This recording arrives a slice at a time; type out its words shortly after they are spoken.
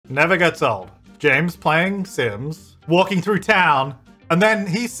Never gets old. James playing Sims, walking through town, and then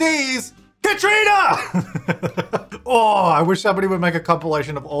he sees Katrina! Oh, I wish somebody would make a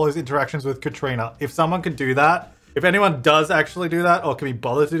compilation of all his interactions with Katrina. If someone could do that, if anyone does actually do that, or can be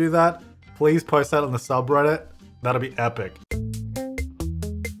bothered to do that, please post that on the subreddit. That'll be epic.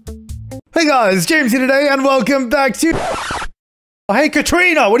 Hey guys, James here today, and welcome back to... Oh, hey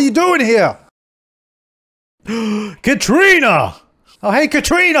Katrina, what are you doing here? Katrina! Oh, hey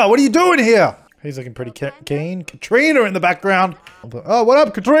Katrina, what are you doing here? He's looking pretty keen. Katrina in the background. Oh, what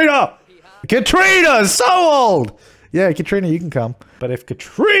up, Katrina? Katrina is so old! Yeah, Katrina, you can come. But if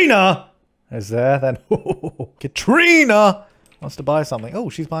Katrina is there, then... Katrina wants to buy something.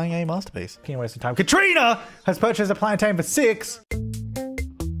 Oh, she's buying a masterpiece. Can't waste some time. Katrina has purchased a plantain for 6.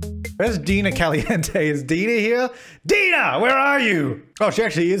 Where's Dina Caliente? Is Dina here? Dina, where are you? Oh, she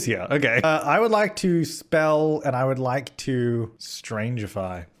actually is here. Okay. I would like to spell, and I would like to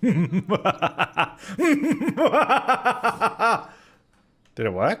strangify. Did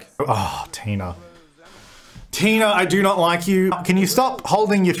it work? Oh, Tina. Tina, I do not like you. Can you stop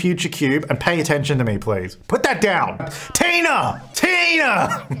holding your future cube and pay attention to me, please? Put that down. Tina!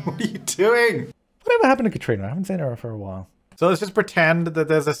 Tina! What are you doing? Whatever happened to Katrina? I haven't seen her for a while. So let's just pretend that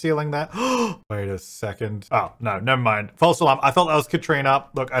there's a ceiling there. Wait a second. Oh, no, never mind. False alarm. I thought that was Katrina.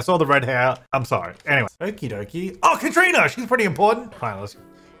 Look, I saw the red hair. I'm sorry. Anyway. Okie dokie. Oh, Katrina! She's pretty important. Fine, let's...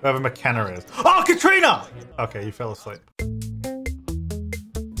 Whoever McKenna is. Oh, Katrina! Okay, you fell asleep.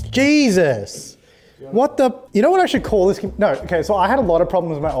 Jesus. What the... You know what I should call this? No, okay, so I had a lot of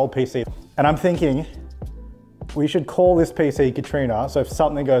problems with my old PC. And I'm thinking, we should call this PC Katrina, so if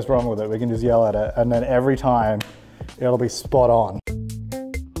something goes wrong with it, we can just yell at it, and then every time, it'll be spot on.